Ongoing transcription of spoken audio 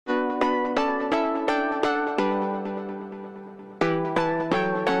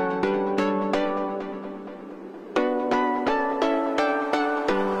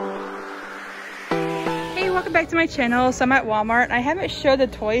back to my channel. So I'm at Walmart. I haven't showed the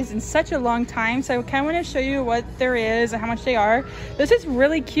toys in such a long time, so I kind of want to show you what there is and how much they are. This is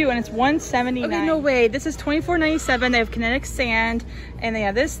really cute and it's $179. Okay, no way. This is $24.97. They have kinetic sand and they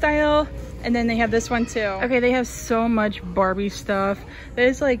have this style and then they have this one too. Okay, they have so much Barbie stuff.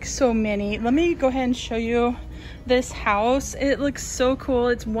 There's like so many. Let me go ahead and show you this house. It looks so cool.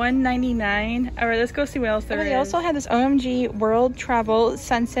 It's $199. All right, let's go see what else there is. They also have this OMG World Travel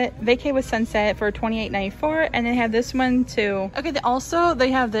Sunset Vacay with Sunset for $28.94, and they have this one too. Okay,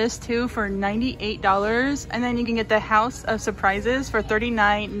 they have this too for $98, and then you can get the House of Surprises for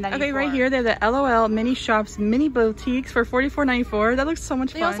 $39.94. Okay, right here they have the LOL Mini Shops Mini Boutiques for $44.94. That looks so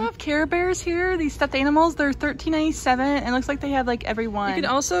much fun. They also have Care Bears here. These stuffed animals, they're $13.97, and it looks like they have like every one. You can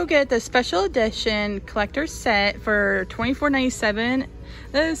also get the special edition collector set for $24.97.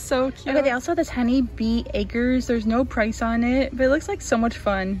 That is so cute. Okay, they also have this Honey Bee Acres. There's no price on it, but it looks like so much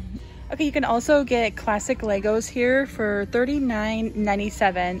fun. Okay, you can also get classic Legos here for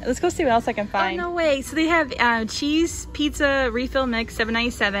 $39.97. Let's go see what else I can find. Oh, no way. So they have cheese pizza refill mix,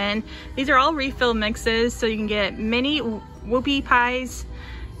 $7.97. These are all refill mixes, so you can get mini whoopie pies,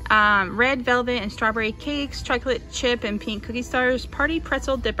 red velvet and strawberry cakes, chocolate chip and pink cookie stars, party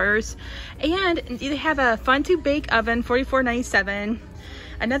pretzel dippers, and they have a fun to bake oven, $44.97.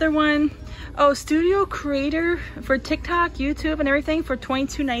 Another one, oh, studio creator for TikTok, YouTube and everything for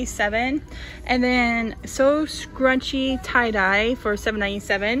 $22.97. And then so scrunchy tie-dye for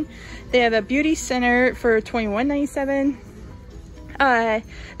 $7.97. They have a beauty center for $21.97.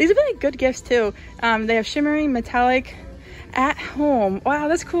 These are really good gifts too. They have shimmering metallic at home. Wow,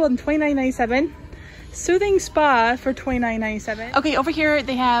 that's cool. And $29.97. Soothing spa for $29.97. Okay, over here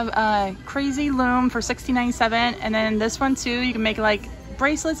they have crazy loom for $16.97, and then this one too, you can make like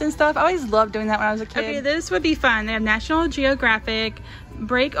bracelets and stuff. I always loved doing that when I was a kid. Okay, this would be fun. They have National Geographic,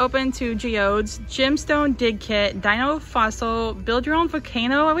 break open to geodes, gemstone dig kit, dino fossil, build your own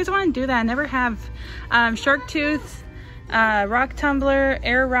volcano. I always want to do that. I never have. Shark tooth, rock tumbler,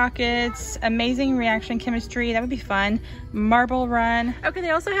 air rockets, amazing reaction chemistry. That would be fun. Marble run. Okay,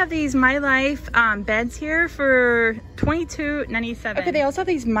 they also have these My Life beds here for $22.97. Okay, they also have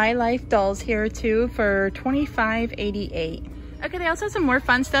these My Life dolls here too for $25.88. Okay, they also have some more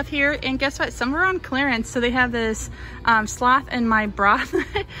fun stuff here, and guess what? Some are on clearance. So they have this sloth and my broth,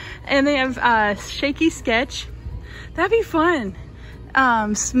 and they have shaky sketch. That'd be fun.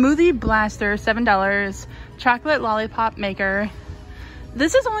 Smoothie blaster, $7. Chocolate lollipop maker.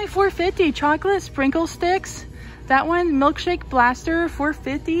 This is only $4.50. Chocolate sprinkle sticks. That one, milkshake blaster,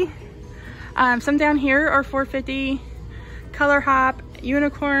 $4.50. Some down here are $4.50. Color hop,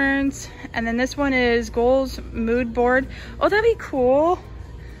 unicorns, and then this one is goals mood board. Oh, that'd be cool.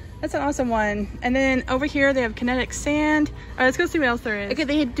 That's an awesome one. And then over here they have kinetic sand. All right, let's go see what else there is. Okay,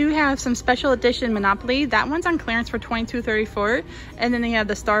 they do have some special edition Monopoly. That one's on clearance for $22.34. And then they have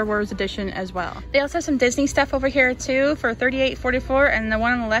the Star Wars edition as well. They also have some Disney stuff over here too for $38.44, and the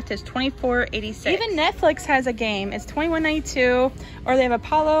one on the left is $24.86. Even Netflix has a game. It's $21.92. Or they have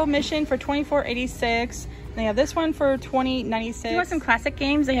Apollo Mission for $24.86. They have this one for $20.96. If you want some classic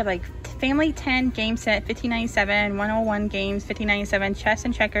games, they have like Family 10 game set, $15.97, 101 games, $15.97, chess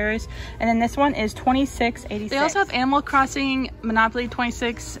and checkers, and then this one is $26.86. They also have Animal Crossing Monopoly,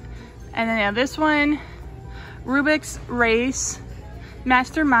 $26, and then they have this one, Rubik's Race,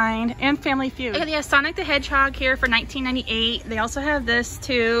 Mastermind, and Family Feud. Okay, they have Sonic the Hedgehog here for $19.98. They also have this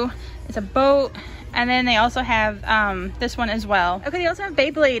too. It's a boat. And then they also have this one as well. Okay, they also have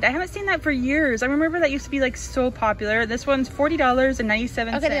Beyblade. I haven't seen that for years. I remember that used to be like so popular. This one's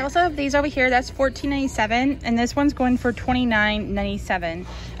 $40.97. Okay, they also have these over here. That's $14.97. And this one's going for $29.97.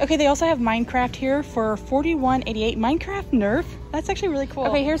 Okay, they also have Minecraft here for $41.88. Minecraft Nerf. That's actually really cool.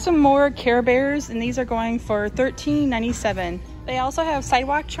 Okay, here's some more Care Bears, and these are going for $13.97. They also have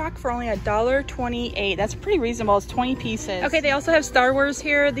sidewalk chalk for only $1.28. That's pretty reasonable. It's 20 pieces. Okay, they also have Star Wars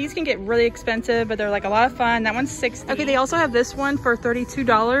here. These can get really expensive, but they're like a lot of fun. That one's $60. Okay, they also have this one for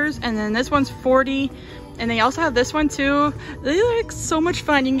 $32, and then this one's $40. And they also have this one too. They look so much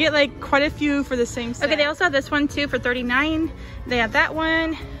fun. You can get like quite a few for the same set. Okay, they also have this one too for $39. They have that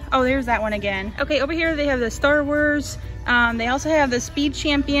one. Oh, there's that one again. Okay, over here they have the Star Wars. They also have the Speed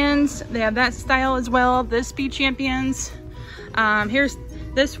Champions. They have that style as well, the Speed Champions. Here's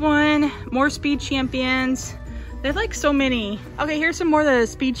this one, more Speed Champions. They have like so many. Okay, here's some more of the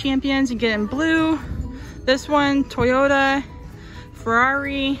Speed Champions. You get in blue. This one, Toyota,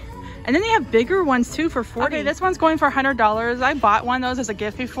 Ferrari. And then they have bigger ones too for $40. Okay, this one's going for $100. I bought one of those as a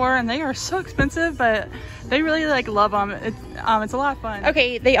gift before, and they are so expensive, but they really like love them. It's a lot of fun.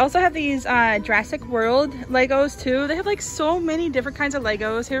 Okay, they also have these Jurassic World Legos too. They have like so many different kinds of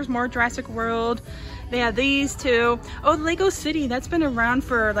Legos. Here's more Jurassic World. They have these too. Oh, Lego City, that's been around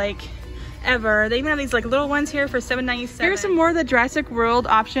for like ever. They even have these like little ones here for $7.97. Here's some more of the Jurassic World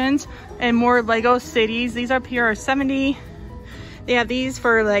options and more Lego cities. These up here are 70. They have these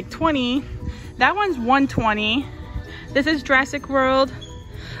for like 20. That one's 120. This is Jurassic World.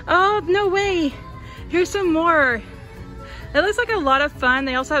 Oh, no way. Here's some more. It looks like a lot of fun.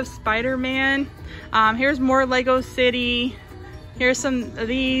 They also have Spider-Man. Here's more Lego City. Here's some of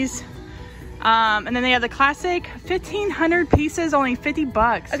these. And then they have the classic 1,500 pieces, only 50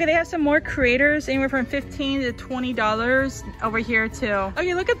 bucks. Okay, they have some more creators, anywhere from $15 to $20 over here too.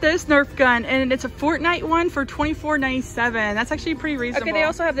 Okay, look at this Nerf gun, and it's a Fortnite one for $24.97. That's actually pretty reasonable. Okay, they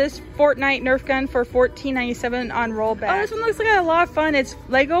also have this Fortnite Nerf gun for $14.97 on rollback. Oh, this one looks like a lot of fun. It's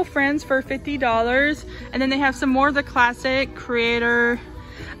Lego Friends for $50. And then they have some more of the classic creator,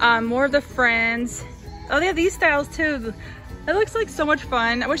 more of the Friends. Oh, they have these styles too. It looks like so much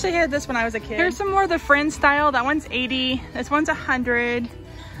fun. I wish I had this when I was a kid. Here's some more of the Friends style. That one's 80. This one's 100.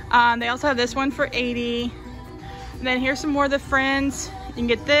 They also have this one for 80. And then here's some more of the Friends. You can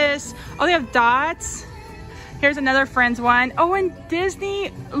get this. Oh, they have dots. Here's another Friends one. Oh, and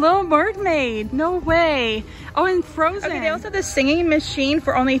Disney Little Mermaid. No way. Oh, and Frozen. Okay, they also have the singing machine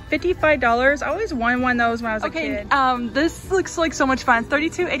for only $55. I always wanted one of those when I was a kid. This looks like so much fun.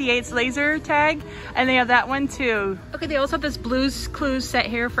 3288's laser tag, and they have that one too. Okay, they also have this Blue's Clues set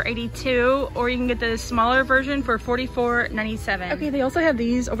here for $82, or you can get the smaller version for $44.97. Okay, they also have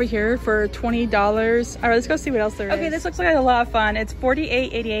these over here for $20. All right, let's go see what else there is. Okay, this looks like a lot of fun. It's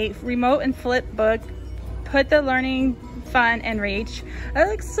 $48.88, remote and flip book. Put the learning, fun, and reach. That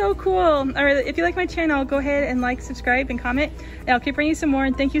looks so cool. All right, if you like my channel, go ahead and like, subscribe, and comment, and I'll keep bringing you some more.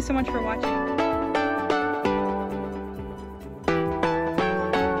 And thank you so much for watching.